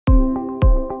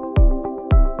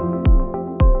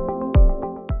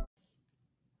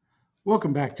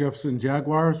Welcome back, Jefferson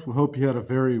Jaguars. We hope you had a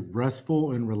very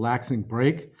restful and relaxing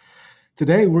break.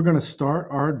 Today, we're going to start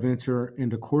our adventure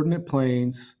into coordinate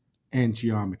planes and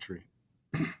geometry.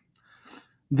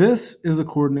 This is a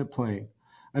coordinate plane.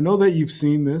 I know that you've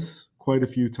seen this quite a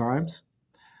few times.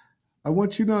 I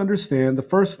want you to understand the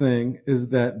first thing is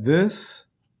that this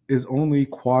is only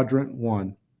quadrant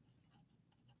one.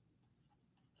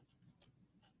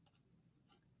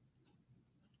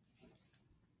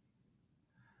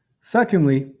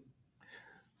 Secondly,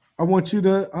 I want you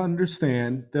to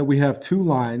understand that we have two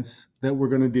lines that we're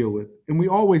going to deal with. And we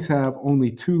always have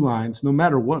only two lines, no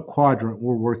matter what quadrant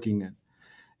we're working in.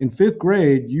 In fifth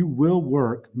grade, you will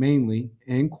work mainly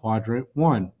in quadrant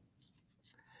one.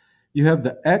 You have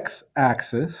the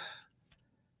x-axis.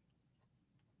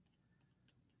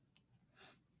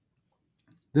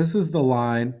 This is the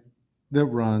line that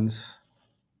runs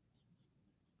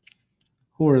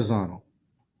horizontal.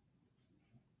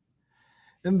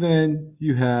 And then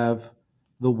you have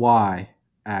the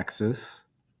y-axis.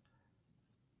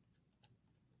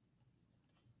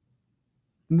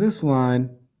 And this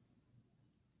line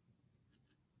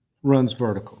runs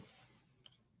vertical.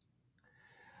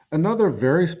 Another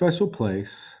very special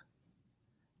place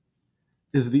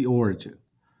is the origin.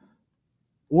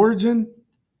 Origin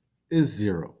is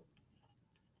 0.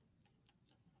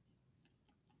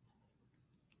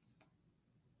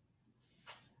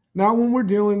 Now, when we're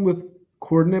dealing with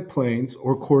coordinate planes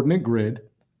or coordinate grid,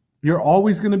 you're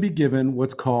always going to be given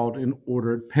what's called an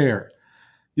ordered pair.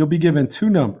 You'll be given two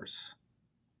numbers.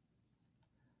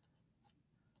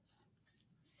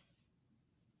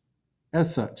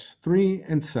 As such, 3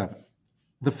 and 7.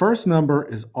 The first number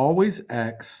is always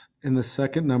x, and the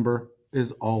second number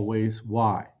is always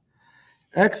y.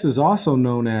 X is also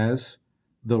known as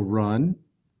the run,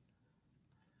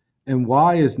 and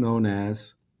y is known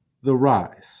as the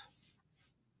rise.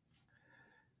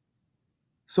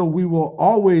 So we will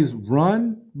always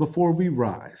run before we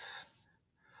rise.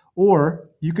 Or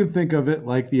you can think of it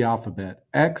like the alphabet.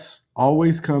 X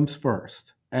always comes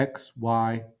first. X,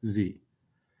 Y, Z.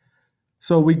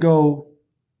 So we go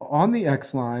on the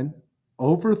X line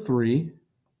over 3,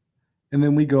 and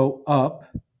then we go up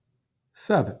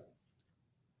 7.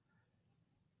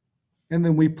 And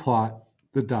then we plot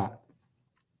the dot.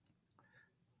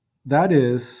 That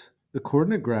is the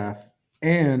coordinate graph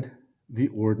and the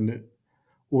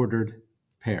ordered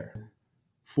pair.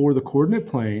 For the coordinate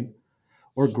plane,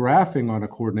 or graphing on a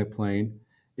coordinate plane,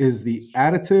 is the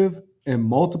additive and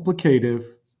multiplicative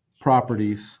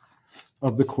properties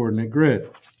of the coordinate grid.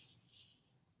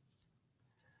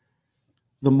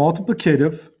 The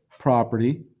multiplicative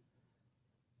property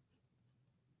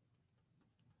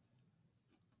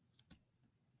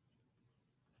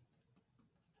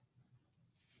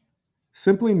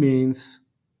simply means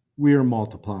we are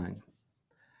multiplying,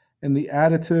 and the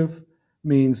additive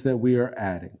means that we are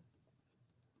adding.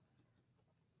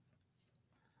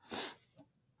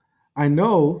 I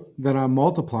know that I'm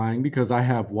multiplying because I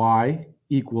have y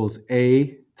equals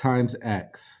a times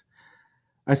x.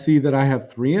 I see that I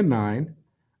have 3 and 9.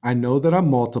 I know that I'm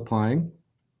multiplying.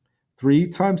 3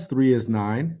 times 3 is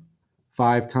 9.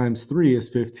 5 times 3 is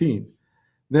 15.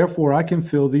 Therefore, I can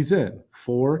fill these in.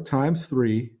 4 times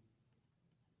 3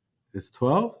 is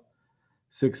 12.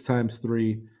 6 times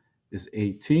 3 is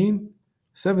 18.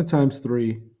 7 times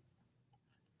 3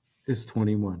 is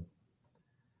 21.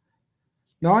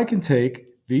 Now I can take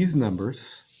these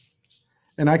numbers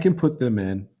and I can put them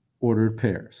in ordered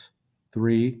pairs.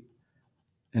 3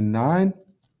 and 9,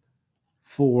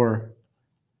 4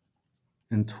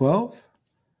 and 12,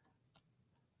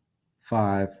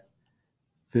 5,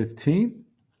 15,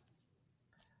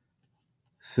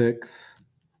 6,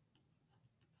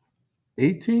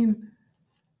 18,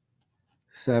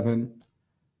 7,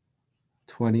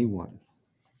 21.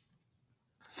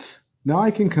 Now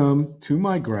I can come to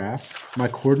my graph, my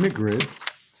coordinate grid,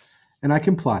 and I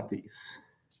can plot these.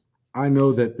 I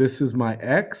know that this is my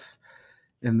x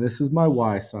and this is my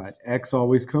y side. X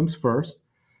always comes first.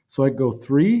 So I go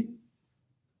 3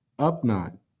 up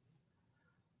 9.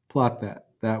 Plot that.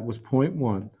 That was point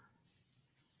 1.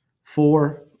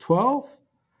 4, 12.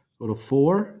 Go to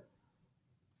 4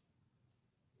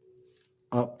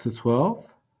 up to 12.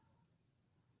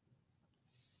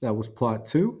 That was plot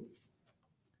 2.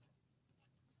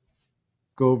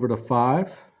 Go over to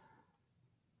 5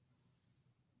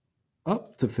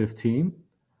 up to 15.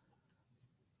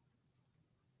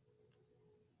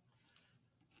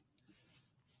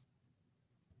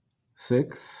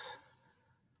 6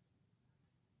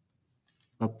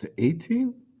 up to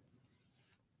 18.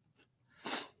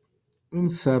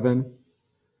 And 7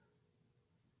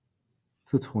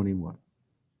 to 21.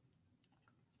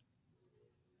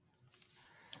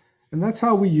 And that's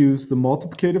how we use the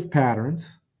multiplicative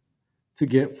patterns to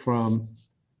get from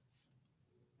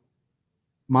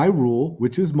my rule,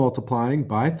 which is multiplying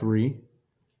by 3,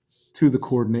 to the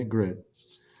coordinate grid.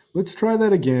 Let's try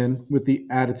that again with the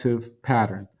additive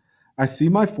pattern. I see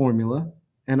my formula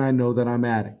and I know that I'm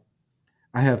adding.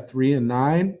 I have 3 and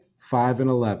 9, 5 and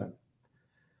 11.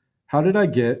 How did I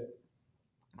get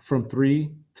from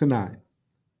 3 to 9?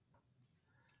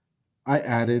 I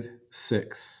added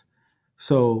 6.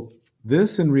 So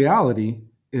this in reality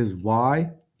is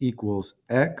y equals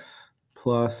x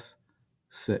plus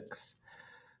 6.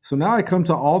 So now I come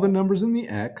to all the numbers in the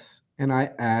x and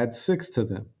I add 6 to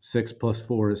them. 6 plus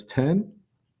 4 is 10.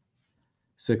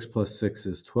 6 plus 6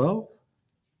 is 12.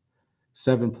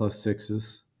 7 plus 6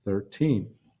 is 13.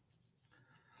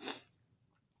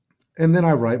 And then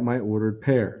I write my ordered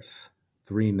pairs.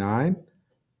 3, 9,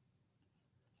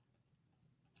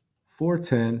 4,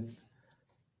 10,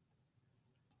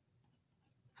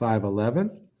 5,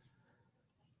 11,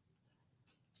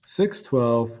 6,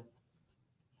 12,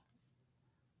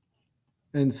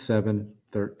 and 7,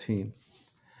 13.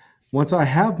 Once I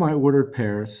have my ordered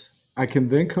pairs, I can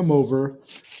then come over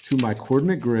to my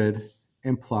coordinate grid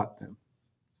and plot them.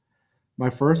 My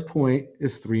first point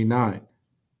is 3, 9.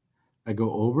 I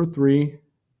go over 3,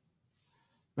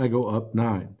 I go up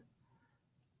 9.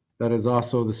 That is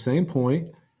also the same point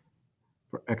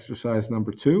for exercise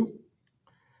number 2.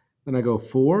 Then I go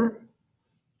 4,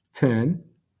 10,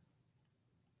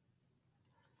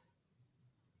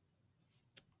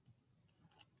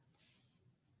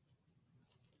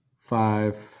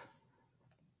 5,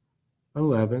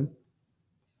 11,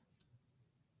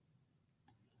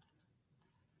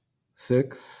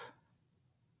 6,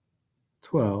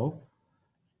 12,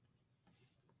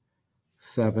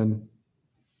 7,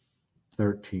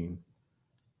 13.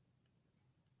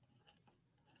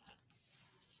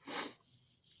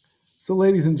 So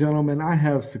ladies and gentlemen, I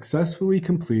have successfully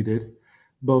completed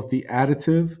both the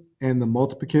additive and the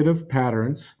multiplicative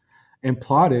patterns and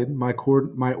plotted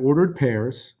my ordered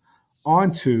pairs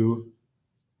onto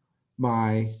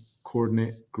my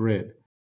coordinate grid.